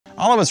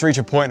All of us reach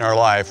a point in our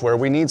life where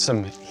we need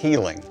some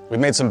healing. We've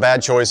made some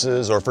bad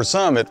choices, or for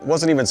some, it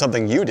wasn't even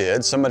something you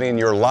did. Somebody in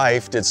your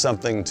life did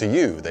something to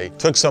you. They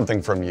took something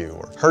from you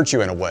or hurt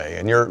you in a way,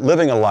 and you're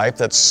living a life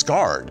that's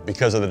scarred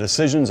because of the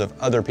decisions of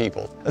other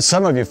people.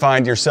 Some of you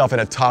find yourself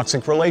in a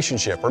toxic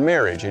relationship or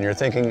marriage, and you're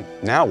thinking,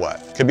 now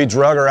what? Could be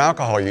drug or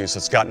alcohol use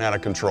that's gotten out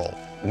of control.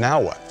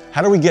 Now what?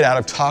 How do we get out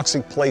of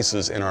toxic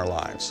places in our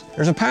lives?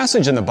 There's a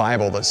passage in the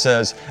Bible that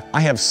says, I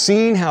have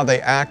seen how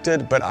they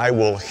acted, but I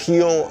will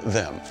heal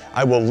them.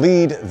 I will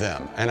lead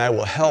them, and I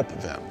will help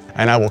them,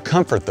 and I will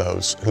comfort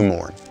those who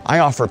mourn. I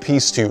offer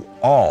peace to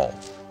all,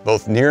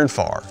 both near and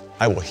far.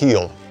 I will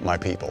heal my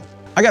people.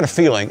 I got a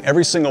feeling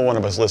every single one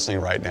of us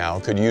listening right now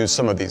could use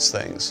some of these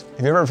things.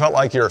 If you ever felt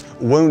like you're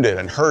wounded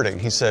and hurting,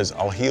 He says,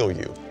 I'll heal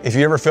you. If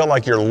you ever feel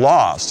like you're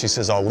lost, He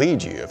says, I'll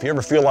lead you. If you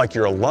ever feel like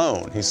you're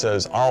alone, He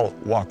says, I'll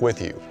walk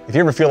with you. If you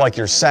ever feel like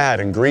you're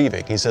sad and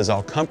grieving, He says,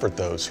 I'll comfort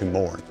those who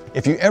mourn.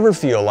 If you ever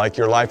feel like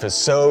your life is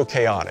so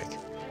chaotic,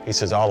 He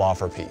says, I'll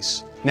offer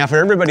peace. Now, for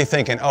everybody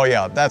thinking, oh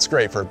yeah, that's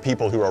great for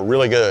people who are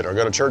really good or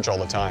go to church all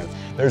the time,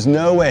 there's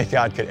no way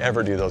God could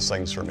ever do those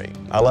things for me.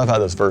 I love how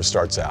this verse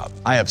starts out.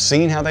 I have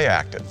seen how they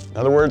acted. In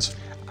other words,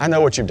 I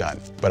know what you've done,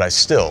 but I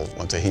still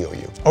want to heal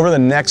you. Over the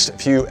next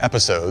few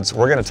episodes,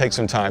 we're going to take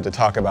some time to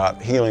talk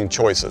about healing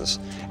choices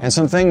and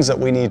some things that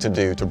we need to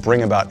do to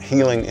bring about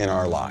healing in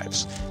our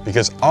lives,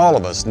 because all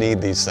of us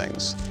need these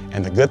things.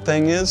 And the good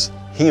thing is,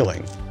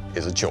 healing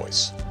is a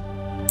choice.